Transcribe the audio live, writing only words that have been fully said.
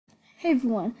Hey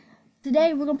everyone,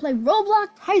 today we're gonna play Roblox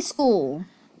High School.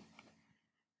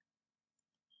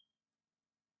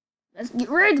 Let's get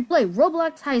ready to play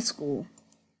Roblox High School.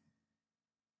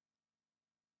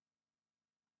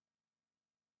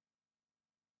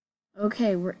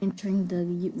 Okay, we're entering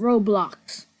the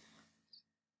Roblox.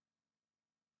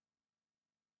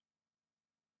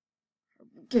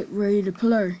 Get ready to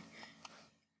play.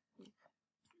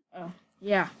 Oh,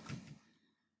 yeah.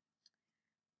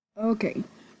 Okay.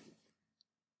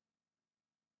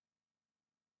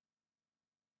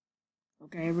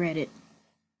 Okay, I read it.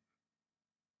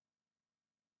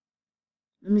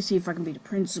 Let me see if I can be the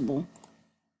principal.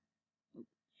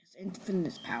 It's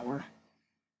infinite power.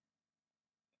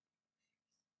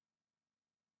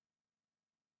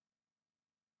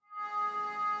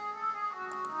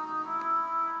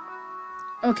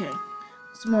 Okay,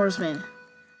 S'moresman.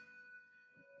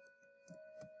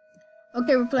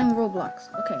 Okay, we're playing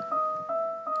Roblox. Okay.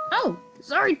 Oh,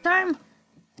 sorry, time.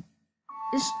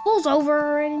 Is school's over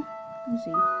already? Let me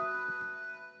see.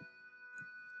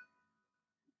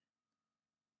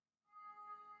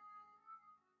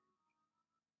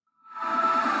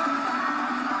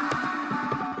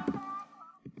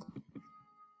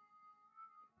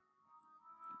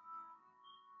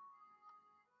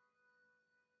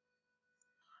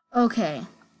 Okay.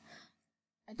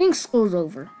 I think school's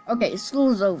over. Okay,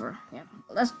 school's over. Yeah.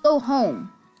 Let's go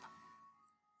home.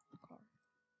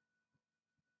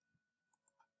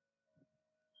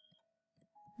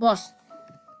 Bus.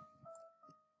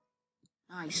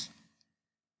 Nice.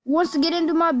 Who wants to get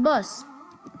into my bus?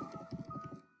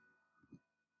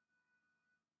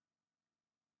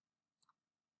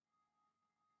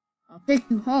 I'll take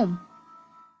you home.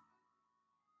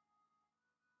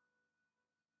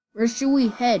 Where should we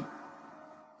head?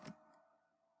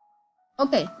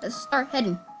 Okay, let's start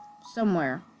heading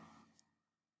somewhere.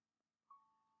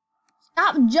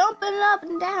 Stop jumping up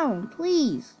and down,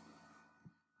 please.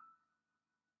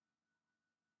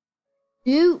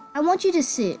 Dude, I want you to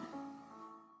sit.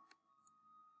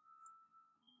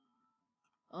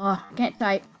 Oh, I can't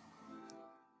type.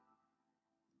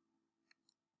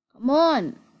 Come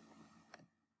on.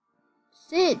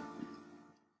 Sit.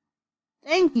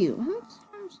 Thank you.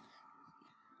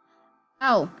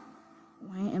 Ow.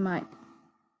 Why am I?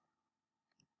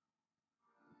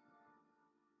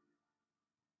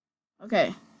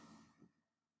 Okay.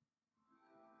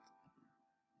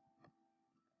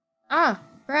 Ah,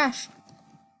 crashed.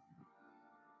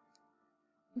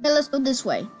 Okay, let's go this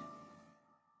way.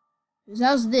 Whose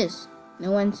house is this?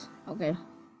 No one's. Okay.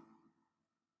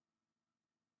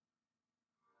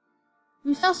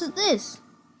 Whose house is this?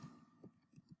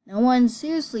 No one.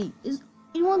 Seriously, is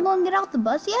anyone gonna get out the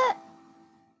bus yet?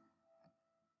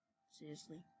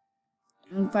 Seriously.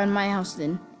 I'm gonna find my house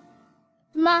then.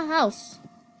 My house.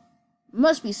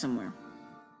 Must be somewhere.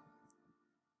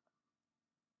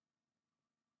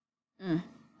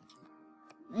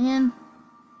 Man,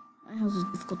 my house is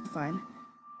difficult to find.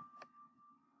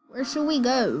 Where should we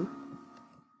go?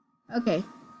 Okay,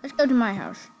 let's go to my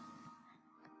house.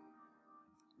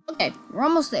 Okay, we're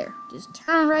almost there. Just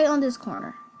turn right on this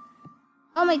corner.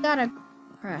 Oh my god, I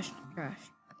crashed.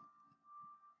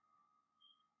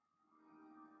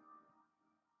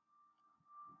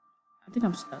 I think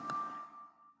I'm stuck.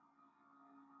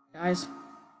 Guys,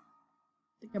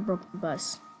 I think I broke the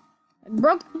bus. I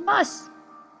broke the bus!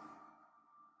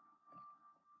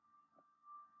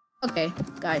 Okay,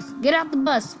 guys, get out the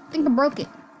bus. I think I broke it.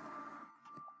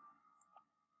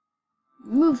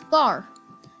 Move far.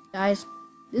 Guys,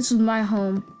 this is my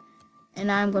home,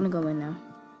 and I'm gonna go in now.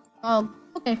 Oh,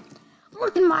 okay.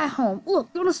 Look in my home. Look,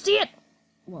 you wanna see it?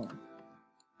 Whoa.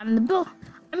 I'm in the bill.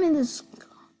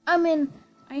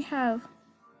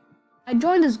 I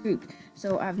joined this group,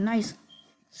 so I have nice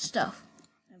stuff.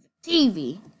 I have a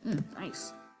TV.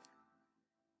 Nice.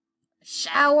 A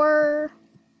shower.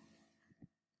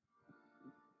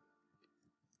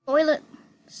 Toilet.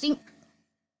 Sink.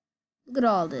 Look at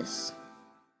all this.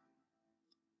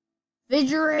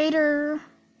 Refrigerator.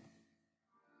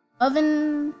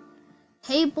 Oven.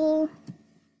 Table.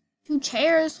 2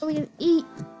 chairs so we can eat.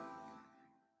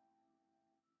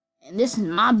 And this is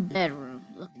my bedroom.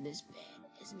 Look at this bed.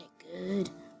 Isn't it good?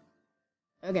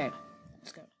 Okay,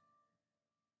 let's go.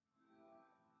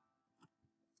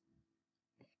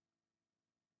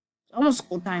 It's almost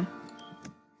school time.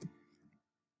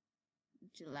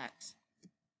 Chillax.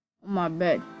 On my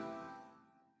bed.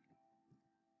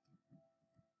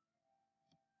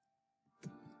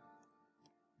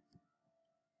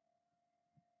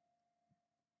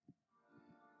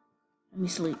 Let me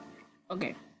sleep.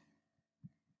 Okay.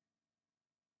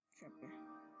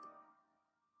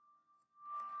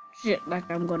 shit like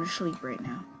I'm gonna sleep right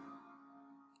now.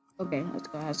 Okay, let's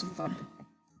go have some fun.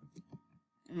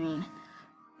 I mean,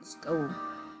 let's go.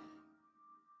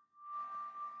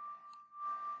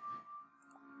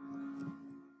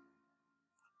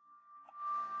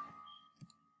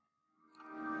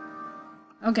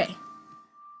 Okay.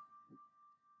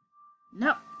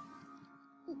 No.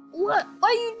 What?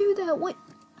 Why you do that? What?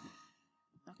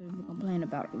 Not gonna even complain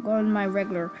about it. I'm going in my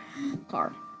regular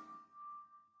car.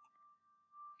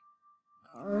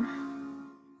 Car.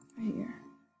 Right here.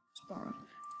 Spawn.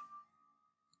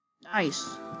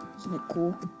 Nice. Isn't it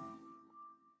cool?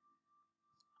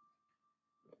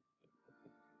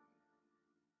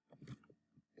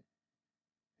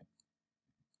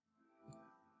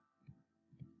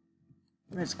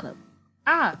 Let's clip.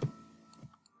 Ah!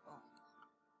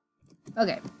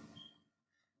 Okay.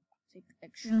 Take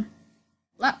protection.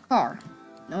 Black car.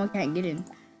 No one can't get in.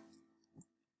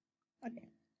 Okay.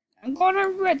 I'm going to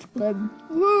Red Club.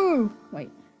 Woo!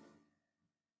 Wait.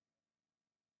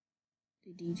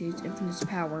 The DJ's infinite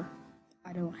power.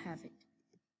 I don't have it.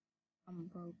 I'm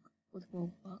broke with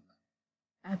Roblox.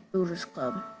 I have Builders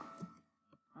Club.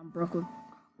 I'm broke with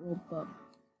Roblox.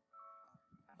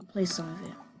 I can play some of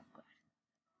it.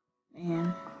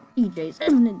 Man, DJ's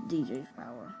infinite DJ's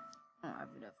power. I don't have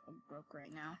enough. I'm broke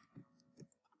right now.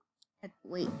 I have to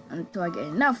wait until I get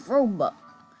enough Robux.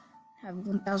 Have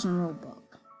 1,000 Robux.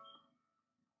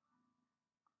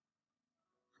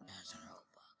 1,000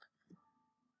 Robux.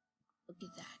 Look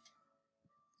at that.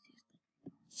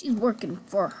 She's working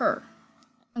for her.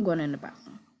 I'm going in the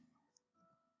bathroom.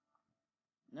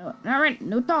 No, not right.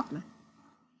 No talking.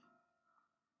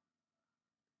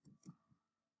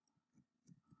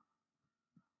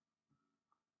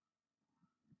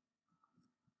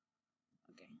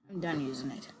 Okay, I'm done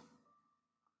using it.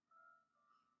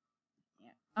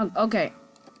 Yeah. Okay.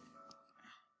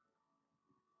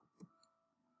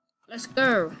 Let's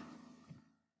go.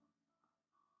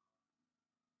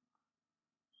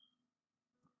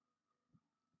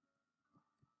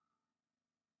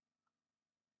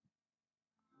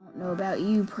 I don't know about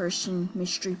you, person,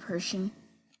 mystery person.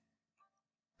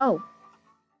 Oh,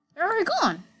 they're already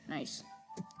gone. Nice.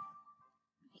 There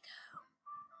we go.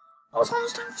 Oh, it's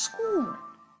almost time for school.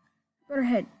 Better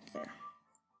head there.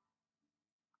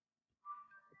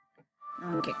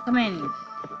 Okay, come in.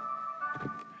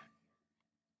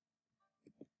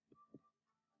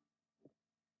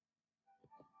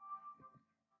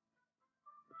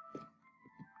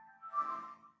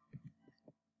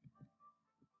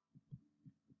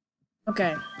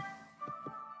 Okay.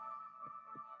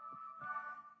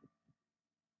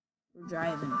 We're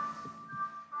driving.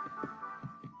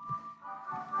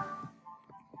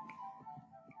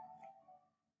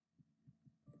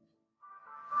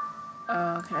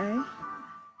 Okay.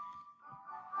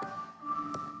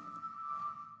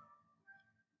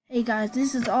 Hey guys,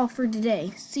 this is all for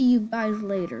today. See you guys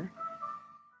later.